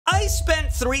spent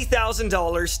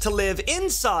 $3,000 to live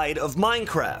inside of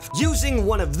Minecraft, using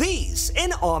one of these,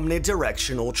 an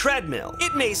omnidirectional treadmill.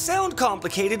 It may sound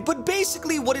complicated, but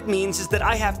basically what it means is that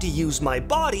I have to use my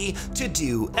body to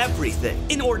do everything.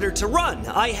 In order to run,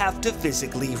 I have to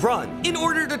physically run. In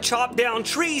order to chop down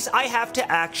trees, I have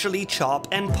to actually chop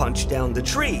and punch down the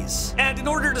trees. And in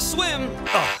order to swim,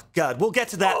 oh god, we'll get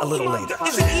to that a little later.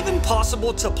 Is it even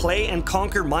possible to play and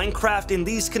conquer Minecraft in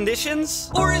these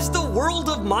conditions? Or is the world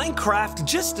of Minecraft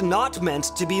just not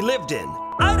meant to be lived in?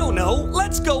 I don't know,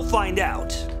 let's go find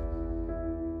out.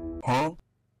 Huh?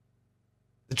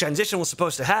 The transition was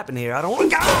supposed to happen here, I don't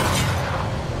want to-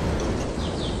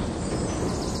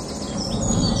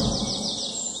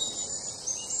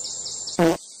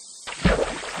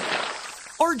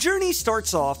 Our journey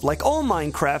starts off like all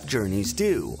Minecraft journeys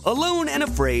do, alone and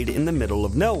afraid in the middle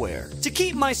of nowhere. To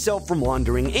keep myself from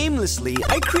wandering aimlessly,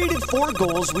 I created 4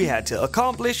 goals we had to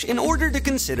accomplish in order to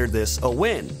consider this a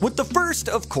win, with the first,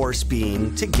 of course,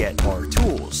 being to get our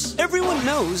tools. Everyone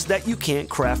knows that you can't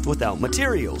craft without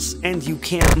materials, and you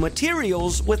can't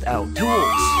materials without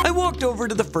tools. I walked over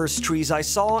to the first trees I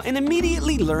saw and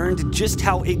immediately learned just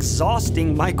how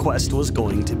exhausting my quest was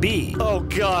going to be. Oh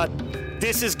god.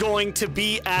 This is going to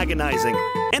be agonizing.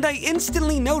 And I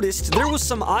instantly noticed there was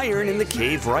some iron in the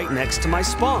cave right next to my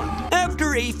spawn.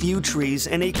 After a few trees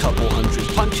and a couple hundred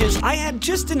punches, I had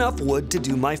just enough wood to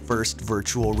do my first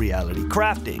virtual reality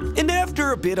crafting. And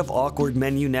after a bit of awkward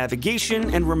menu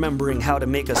navigation and remembering how to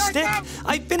make a stick,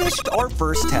 I finished our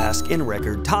first task in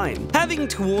record time. Having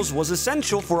tools was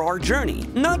essential for our journey,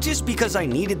 not just because I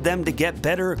needed them to get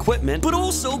better equipment, but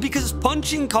also because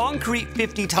punching concrete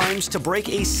 50 times to break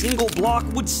a single block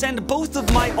would send both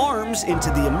of my arms into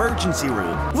the emergency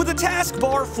room. With a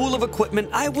taskbar full of equipment,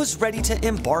 I was ready to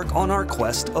embark on our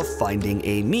quest of finding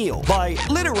a meal by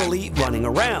literally running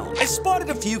around. I spotted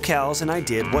a few cows and I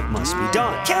did what must be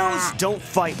done. Cows don't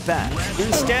fight back.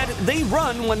 Instead, they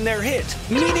run when they're hit,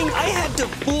 meaning I had to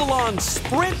full-on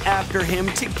sprint after him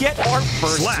to get our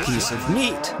first piece of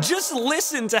meat. Just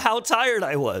listen to how tired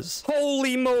I was.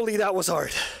 Holy moly, that was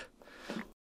hard.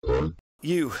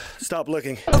 You, stop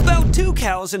looking. About 2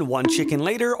 cows and 1 chicken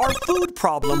later, our food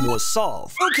problem was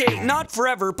solved. Okay, not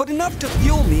forever, but enough to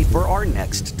fuel me for our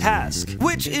next task,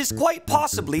 which is quite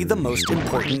possibly the most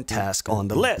important task on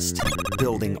the list,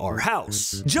 building our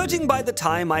house. Judging by the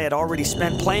time I had already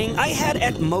spent playing, I had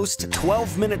at most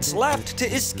 12 minutes left to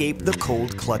escape the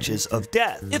cold clutches of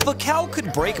death. If a cow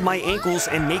could break my ankles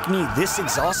and make me this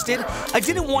exhausted, I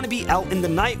didn't want to be out in the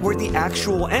night where the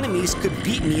actual enemies could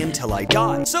beat me until I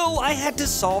died. So I had to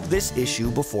solve this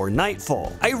issue before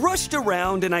nightfall. I rushed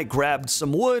around and I grabbed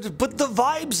some wood, but the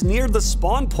vibes near the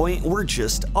spawn point were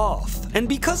just off. And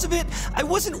because of it, I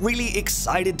wasn't really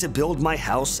excited to build my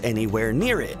house anywhere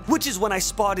near it, which is when I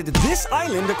spotted this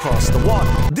island across the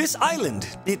water. This island,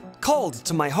 it called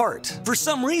to my heart. For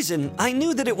some reason, I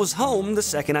knew that it was home the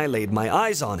second I laid my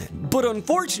eyes on it. But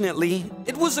unfortunately,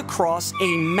 it was across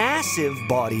a massive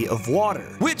body of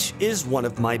water, which is one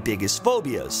of my biggest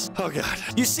phobias. Oh god.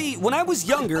 You see, when I was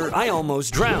younger, I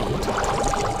almost drowned.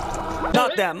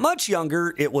 Not that much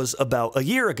younger, it was about a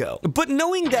year ago. But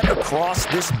knowing that across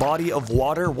this body of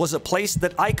water was a place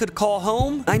that I could call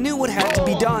home, I knew what had to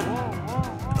be done.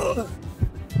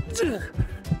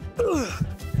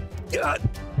 God,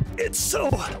 it's so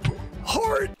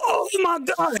hard. Oh my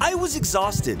god. I was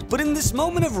exhausted, but in this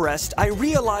moment of rest, I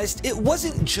realized it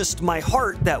wasn't just my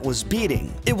heart that was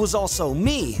beating. It was also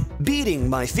me beating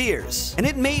my fears. And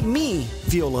it made me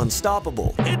feel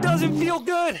unstoppable. It doesn't feel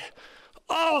good.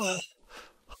 Oh.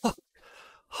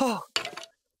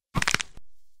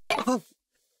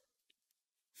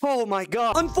 Oh my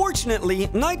god. Unfortunately,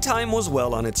 nighttime was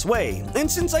well on its way, and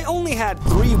since I only had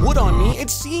 3 wood on me, it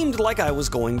seemed like I was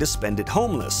going to spend it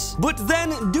homeless. But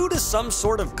then, due to some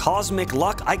sort of cosmic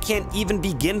luck I can't even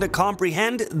begin to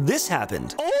comprehend, this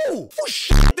happened. Oh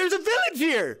shit, there's a village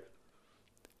here!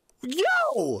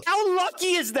 Yo! How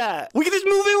lucky is that? We can just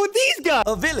move in with these guys!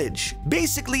 A village.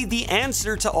 Basically, the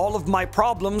answer to all of my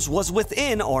problems was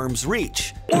within arm's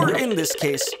reach. Or in this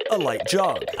case, a light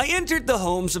jog. I entered the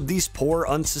homes of these poor,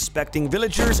 unsuspecting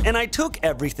villagers, and I took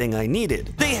everything I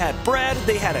needed. They had bread,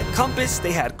 they had a compass,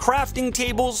 they had crafting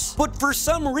tables, but for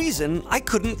some reason, I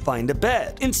couldn't find a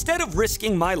bed. Instead of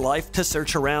risking my life to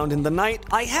search around in the night,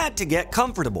 I had to get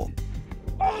comfortable.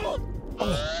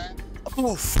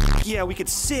 Oh, yeah, we could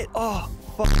sit. Oh,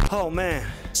 fuck? Oh, man.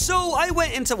 So I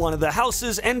went into one of the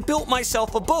houses and built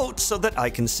myself a boat so that I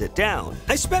can sit down.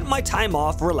 I spent my time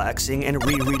off relaxing and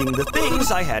rereading the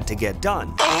things I had to get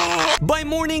done. By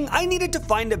morning, I needed to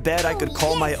find a bed I could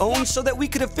call my own so that we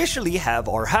could officially have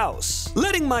our house.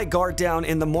 Letting my guard down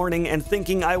in the morning and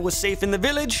thinking I was safe in the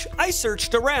village, I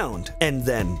searched around. And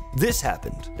then this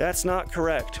happened. That's not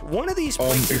correct. One of these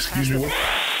places excuse me.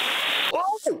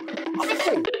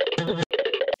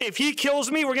 If he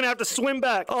kills me, we're gonna have to swim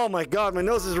back. Oh my god, my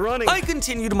nose is running. I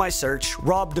continued my search,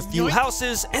 robbed a few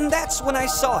houses, and that's when I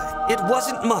saw it. It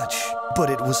wasn't much,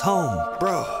 but it was home.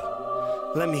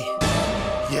 Bro, let me...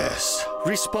 Yes.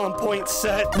 Respawn point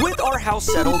set. With our house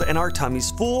settled and our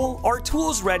tummies full, our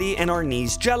tools ready and our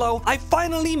knees jello, I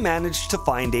finally managed to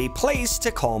find a place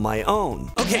to call my own.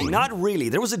 Okay, not really.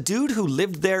 There was a dude who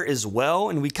lived there as well,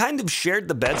 and we kind of shared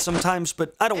the bed sometimes,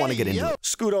 but I don't want to get into it.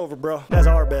 Scoot over, bro. That's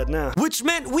our bed now. Which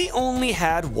meant we only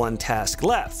had one task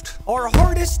left. Our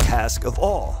hardest task of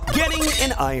all. Getting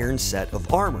an iron set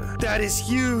of armor. That is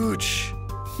huge.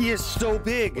 He is so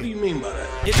big. What do you mean by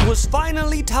that? It was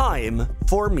finally time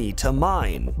for me to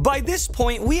mine. By this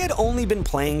point, we had only been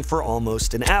playing for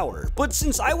almost an hour, but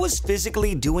since I was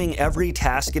physically doing every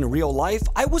task in real life,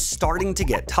 I was starting to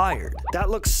get tired. That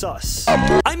looks sus.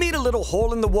 I made a little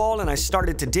hole in the wall and I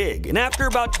started to dig, and after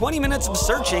about 20 minutes of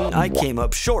searching, I came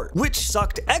up short, which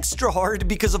sucked extra hard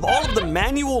because of all of the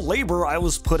manual labor I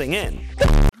was putting in.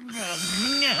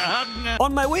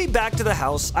 On my way back to the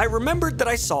house, I remembered that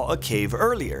I saw a cave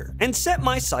earlier and set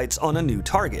my sights on a new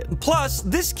target. Plus,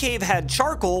 this cave had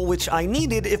charcoal, which I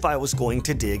needed if I was going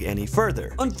to dig any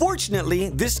further. Unfortunately,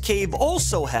 this cave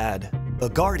also had a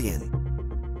guardian.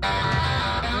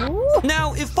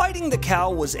 Now, if fighting the cow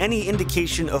was any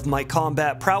indication of my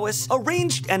combat prowess, a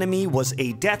ranged enemy was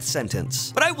a death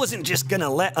sentence. But I wasn't just gonna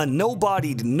let a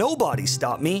nobodied nobody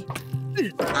stop me.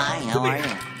 Hi, how are you?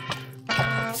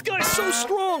 This guy's so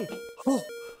strong!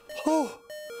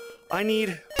 I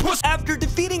need... After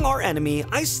defeating our enemy,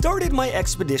 I started my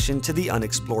expedition to the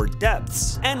unexplored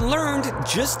depths and learned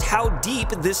just how deep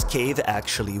this cave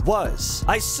actually was.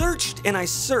 I searched and I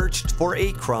searched for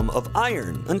a crumb of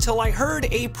iron until I heard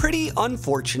a pretty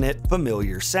unfortunate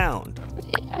familiar sound.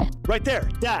 Right there,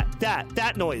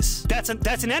 that noise. That's an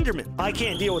Enderman. I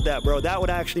can't deal with that, bro. That would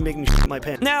actually make me shit my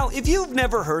pants. Now, if you've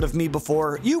never heard of me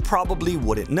before, you probably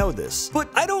wouldn't know this, but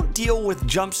I don't deal with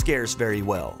jump scares very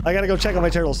well. I gotta go check on my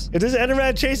turtles. If this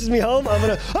Enderman chases me home, I'm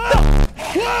gonna... Ah!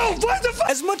 Whoa! What the fuck?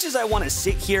 As much as I want to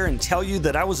sit here and tell you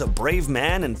that I was a brave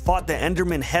man and fought the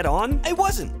Enderman head on, I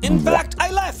wasn't. In fact,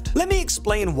 I left. Let me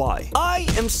explain why. I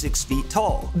am 6 feet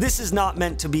tall. This is not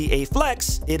meant to be a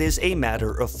flex, it is a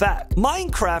matter of fact.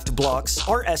 Minecraft blocks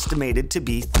are estimated to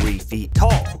be 3 feet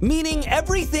tall, meaning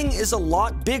everything is a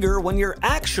lot bigger when you're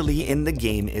actually in the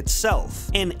game itself.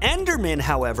 An Enderman,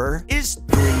 however, is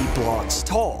 3 blocks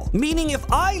tall, meaning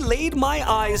if I laid my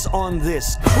eyes on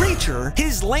this creature,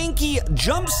 his lanky,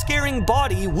 jump-scaring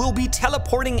body will be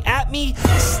teleporting at me,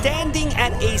 standing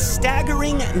at a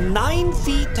staggering 9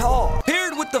 feet tall.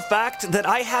 Paired with the fact that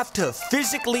I have to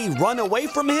physically run away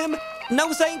from him,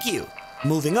 no thank you.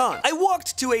 Moving on, I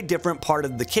walked to a different part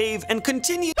of the cave and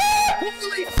continued.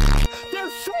 Holy they're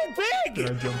so big!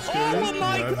 Oh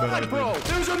my god, bro!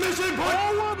 There's a missing part!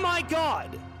 Oh my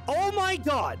god! Oh my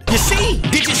god! You see?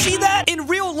 Did you see that? In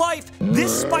real life,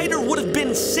 this spider would have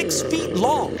been 6 feet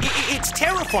long. It's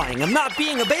terrifying. I'm not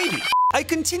being a baby. I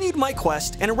continued my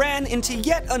quest and ran into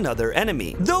yet another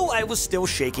enemy. Though I was still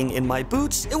shaking in my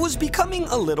boots, it was becoming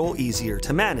a little easier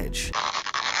to manage.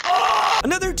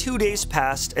 Another 2 days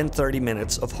passed and 30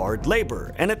 minutes of hard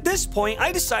labor, and at this point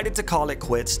I decided to call it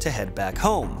quits to head back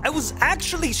home. I was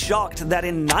actually shocked that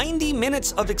in 90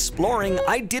 minutes of exploring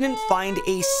I didn't find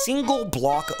a single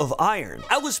block of iron.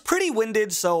 I was pretty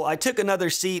winded, so I took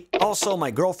another seat. Also, my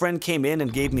girlfriend came in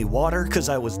and gave me water because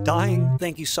I was dying.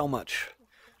 Thank you so much.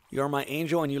 You're my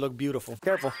angel and you look beautiful.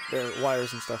 Careful, there are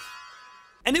wires and stuff.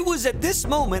 And it was at this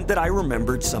moment that I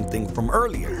remembered something from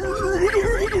earlier.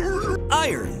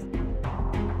 Iron.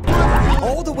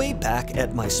 All the way back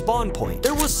at my spawn point,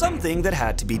 there was something that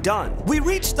had to be done. We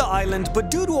reached the island,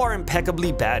 but due to our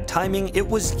impeccably bad timing, it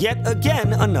was yet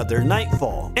again another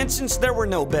nightfall. And since there were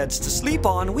no beds to sleep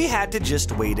on, we had to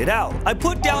just wait it out. I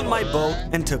put down my boat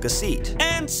and took a seat.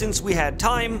 And since we had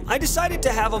time, I decided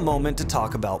to have a moment to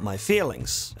talk about my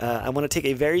feelings. I want to take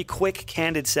a very quick,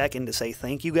 candid second to say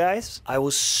thank you guys. I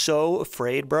was so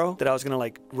afraid, bro, that I was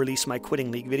gonna release my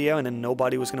quitting League video and then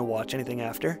nobody was gonna watch anything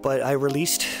after. But I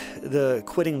released the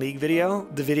quitting League video.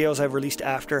 The videos I've released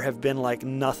after have been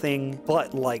nothing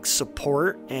but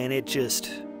support, and it just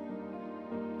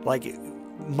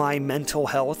my mental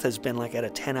health has been like at a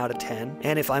 10 out of 10.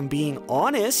 And if I'm being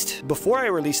honest, before I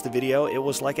released the video, it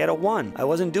was like at a 1. I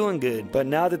wasn't doing good. But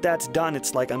now that that's done,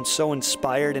 it's like I'm so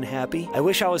inspired and happy. I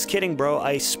wish I was kidding, bro.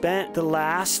 I spent the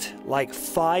last like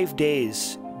 5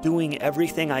 days doing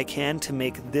everything I can to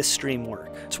make this stream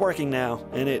work. It's working now,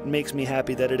 and it makes me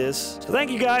happy that it is. So thank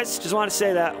you guys. Just wanted to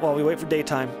say that while we wait for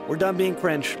daytime. We're done being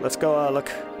cringe. Let's go look.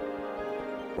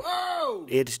 Whoa!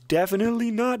 It's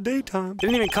definitely not daytime.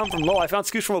 Didn't even come from LOL. I found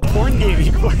Scooch from a porn game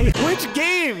you play. Which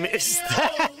game is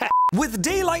that? With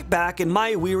daylight back and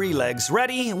my weary legs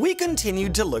ready, we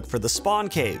continued to look for the spawn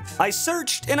cave. I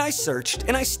searched and I searched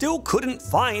and I still couldn't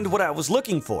find what I was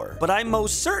looking for, but I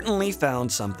most certainly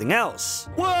found something else.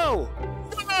 Whoa!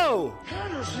 Whoa!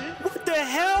 What the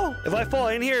hell? If I fall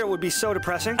in here, it would be so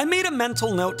depressing. I made a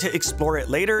mental note to explore it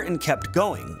later and kept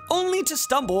going, only to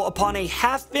stumble upon a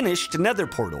half-finished nether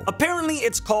portal. Apparently,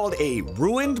 it's called a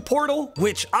ruined portal,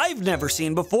 which I've never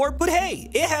seen before, but hey,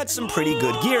 it had some pretty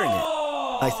good gear in it.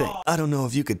 I think. I don't know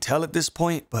if you could tell at this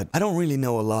point, but I don't really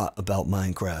know a lot about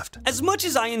Minecraft. As much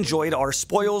as I enjoyed our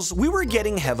spoils, we were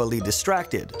getting heavily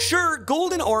distracted. Sure,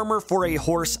 golden armor for a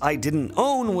horse I didn't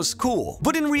own was cool,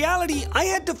 but in reality, I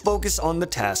had to focus on the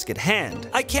task at hand.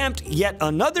 I camped yet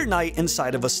another night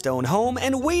inside of a stone home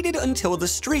and waited until the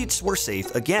streets were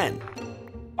safe again.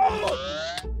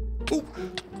 Ooh.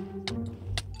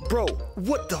 Bro,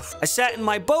 what the f— I sat in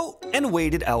my boat and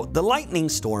waited out the lightning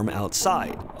storm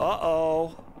outside.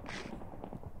 Uh-oh.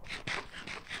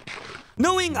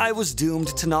 Knowing I was doomed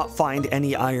to not find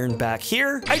any iron back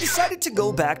here, I decided to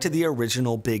go back to the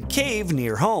original big cave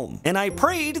near home, and I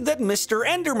prayed that Mr.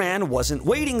 Enderman wasn't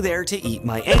waiting there to eat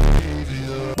my egg.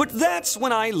 But that's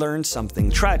when I learned something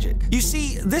tragic. You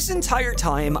see, this entire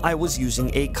time I was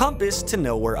using a compass to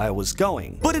know where I was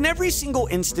going. But in every single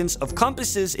instance of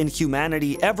compasses in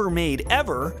humanity ever made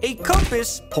ever, a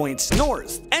compass points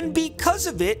north. And because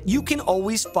of it, you can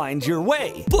always find your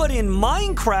way. But in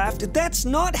Minecraft, that's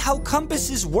not how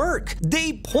compasses work.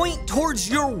 They point towards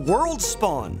your world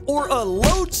spawn, or a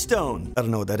lodestone. I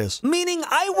don't know what that is. Meaning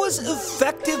I was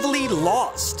effectively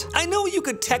lost. I know you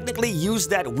could technically use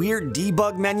that weird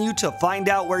debug menu to find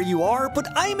out where you are, but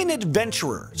I'm an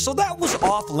adventurer, so that was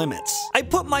off limits. I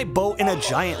put my boat in a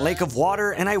giant lake of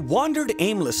water and I wandered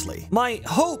aimlessly. My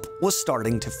hope was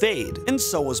starting to fade, and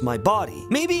so was my body.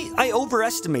 Maybe I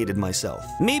overestimated myself.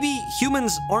 Maybe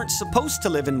humans aren't supposed to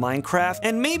live in Minecraft,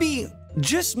 and maybe,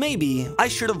 just maybe, I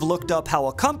should have looked up how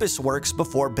a compass works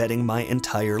before betting my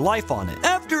entire life on it.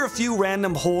 After a few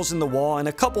random holes in the wall and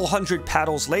a couple hundred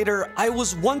paddles later, I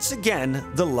was once again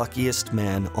the luckiest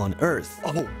man on Earth.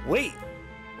 Oh, wait.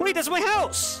 Wait, that's my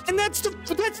house! And that's the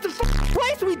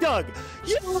place we dug!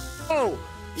 Yo!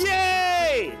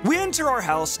 Yay! We enter our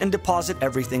house and deposit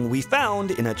everything we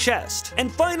found in a chest.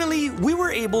 And finally, we were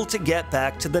able to get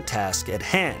back to the task at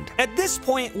hand. At this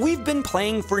point, we've been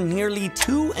playing for nearly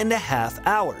 2.5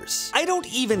 hours. I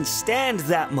don't even stand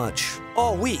that much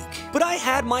all week, but I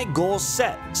had my goals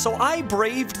set, so I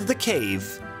braved the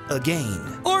cave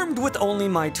again. Armed with only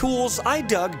my tools, I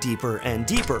dug deeper and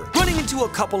deeper, running into a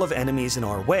couple of enemies in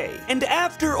our way. And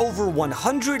after over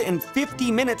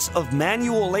 150 minutes of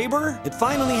manual labor, it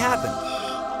finally happened.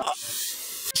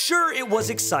 Sure, it was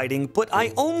exciting, but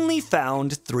I only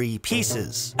found 3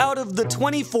 pieces out of the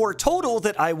 24 total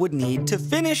that I would need to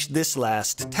finish this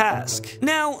last task.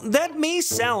 Now, that may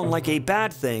sound like a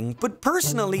bad thing, but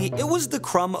personally, it was the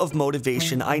crumb of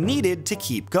motivation I needed to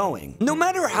keep going. No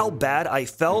matter how bad I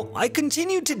felt, I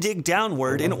continued to dig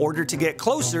downward in order to get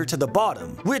closer to the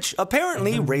bottom, which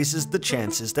apparently raises the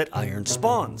chances that iron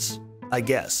spawns, I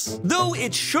guess. Though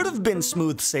it should have been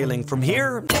smooth sailing from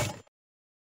here,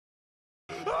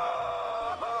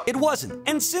 it wasn't.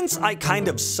 And since I kind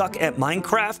of suck at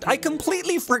Minecraft, I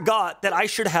completely forgot that I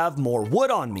should have more wood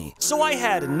on me. So I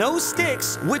had no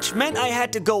sticks, which meant I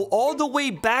had to go all the way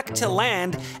back to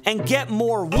land and get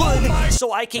more wood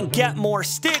so I can get more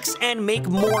sticks and make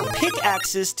more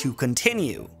pickaxes to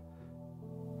continue.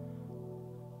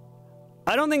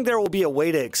 I don't think there will be a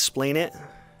way to explain it,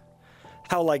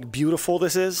 how like beautiful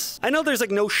this is. I know there's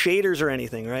like no shaders or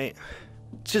anything, right?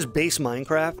 It's just base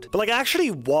Minecraft. But like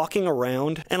actually walking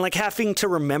around and like having to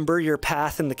remember your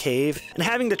path in the cave and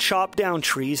having to chop down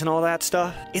trees and all that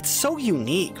stuff, it's so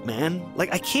unique, man.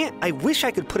 Like I wish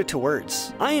I could put it to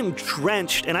words. I am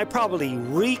drenched and I probably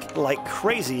reek like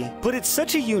crazy, but it's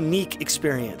such a unique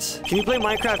experience. Can you play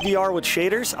Minecraft VR with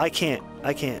shaders? I can't.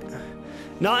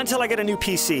 Not until I get a new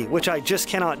PC, which I just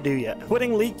cannot do yet.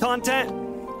 Quitting League content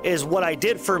is what I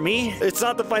did for me. It's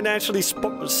not the financially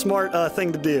smart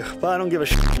thing to do, but I don't give a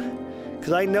shit.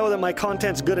 Because I know that my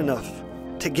content's good enough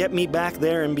to get me back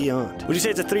there and beyond. Would you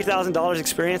say it's a $3,000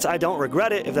 experience? I don't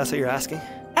regret it, if that's what you're asking.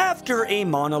 After a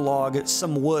monologue,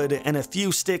 some wood, and a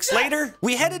few sticks later,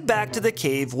 we headed back to the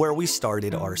cave where we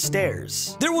started our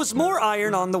stairs. There was more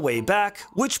iron on the way back,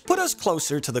 which put us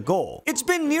closer to the goal. It's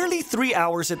been nearly 3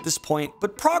 hours at this point,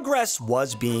 but progress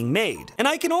was being made, and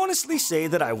I can honestly say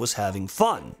that I was having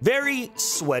fun. Very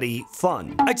sweaty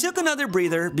fun. I took another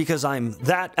breather because I'm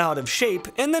that out of shape,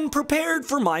 and then prepared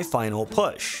for my final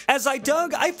push. As I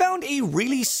dug, I found a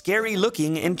really scary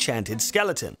looking enchanted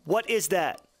skeleton. What is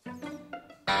that?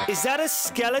 Is that a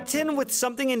skeleton with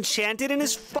something enchanted in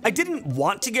his I didn't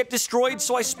want to get destroyed,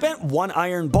 so I spent 1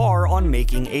 iron bar on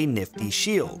making a nifty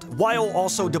shield, while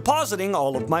also depositing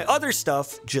all of my other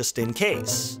stuff just in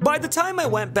case. By the time I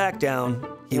went back down,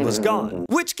 he was gone,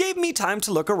 which gave me time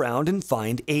to look around and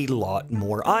find a lot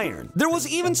more iron. There was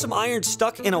even some iron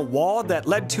stuck in a wall that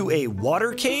led to a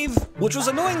water cave, which was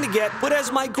annoying to get, but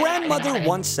as my grandmother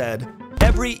once said,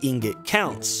 every ingot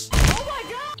counts.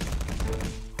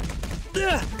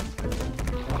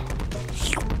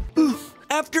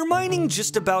 After mining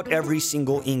just about every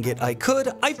single ingot I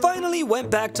could, I finally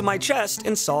went back to my chest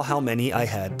and saw how many I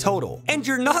had total. And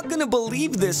you're not gonna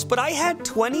believe this, but I had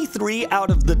 23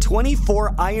 out of the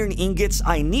 24 iron ingots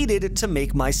I needed to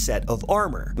make my set of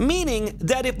armor. Meaning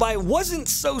that if I wasn't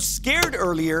so scared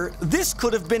earlier, this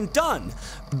could have been done.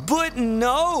 But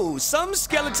no, some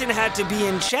skeleton had to be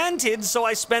enchanted, so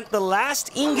I spent the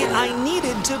last ingot I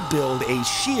needed to build a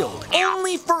shield,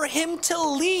 only for him to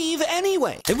leave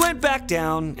anyway. I went back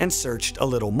down and searched a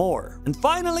little more, and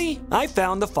finally, I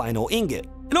found the final ingot.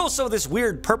 And also this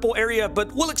weird purple area,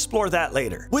 but we'll explore that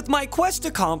later. With my quest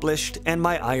accomplished and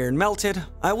my iron melted,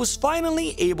 I was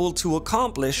finally able to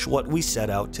accomplish what we set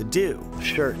out to do.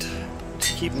 Shirt,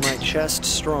 to keep my chest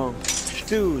strong.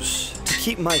 Shoes, to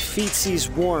keep my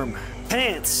feetsies warm.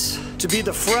 Pants, to be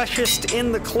the freshest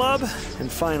in the club.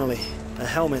 And finally, a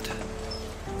helmet.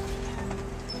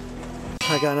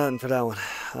 I got nothing for that one.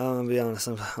 I'm gonna be honest,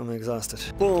 I'm exhausted.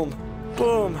 Boom,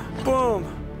 boom, boom,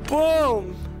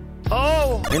 boom.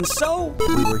 Oh! And so,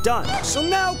 we were done. So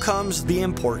now comes the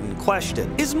important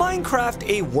question. Is Minecraft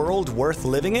a world worth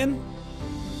living in?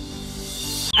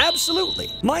 Absolutely.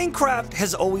 Minecraft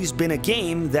has always been a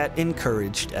game that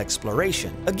encouraged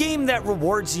exploration. A game that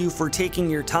rewards you for taking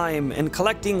your time and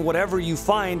collecting whatever you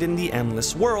find in the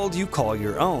endless world you call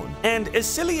your own. And as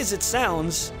silly as it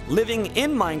sounds, living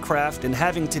in Minecraft and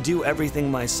having to do everything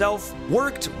myself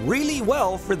worked really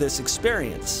well for this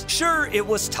experience. Sure, it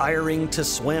was tiring to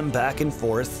swim back and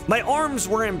forth. My arms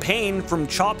were in pain from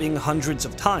chopping hundreds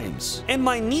of times. And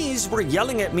my knees were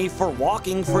yelling at me for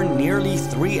walking for nearly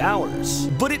 3 hours.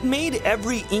 But it made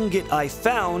every ingot I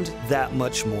found that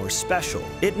much more special.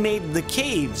 It made the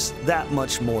caves that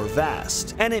much more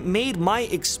vast. And it made my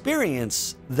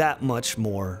experience that much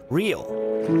more real.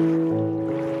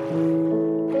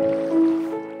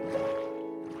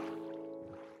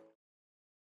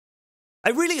 I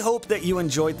really hope that you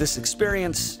enjoyed this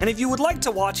experience, and if you would like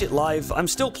to watch it live, I'm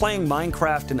still playing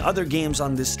Minecraft and other games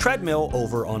on this treadmill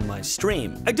over on my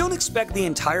stream. I don't expect the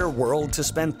entire world to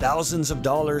spend thousands of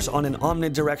dollars on an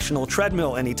omnidirectional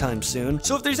treadmill anytime soon,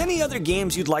 so if there's any other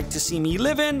games you'd like to see me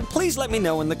live in, please let me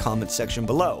know in the comment section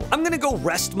below. I'm gonna go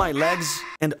rest my legs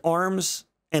and arms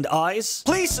and eyes.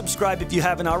 Please subscribe if you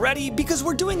haven't already, because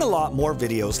we're doing a lot more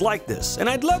videos like this, and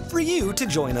I'd love for you to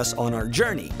join us on our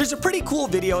journey. There's a pretty cool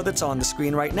video that's on the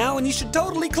screen right now, and you should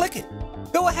totally click it.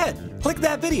 Go ahead, click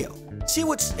that video. See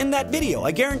what's in that video.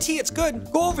 I guarantee it's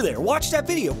good. Go over there, watch that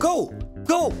video. Go!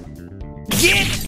 Get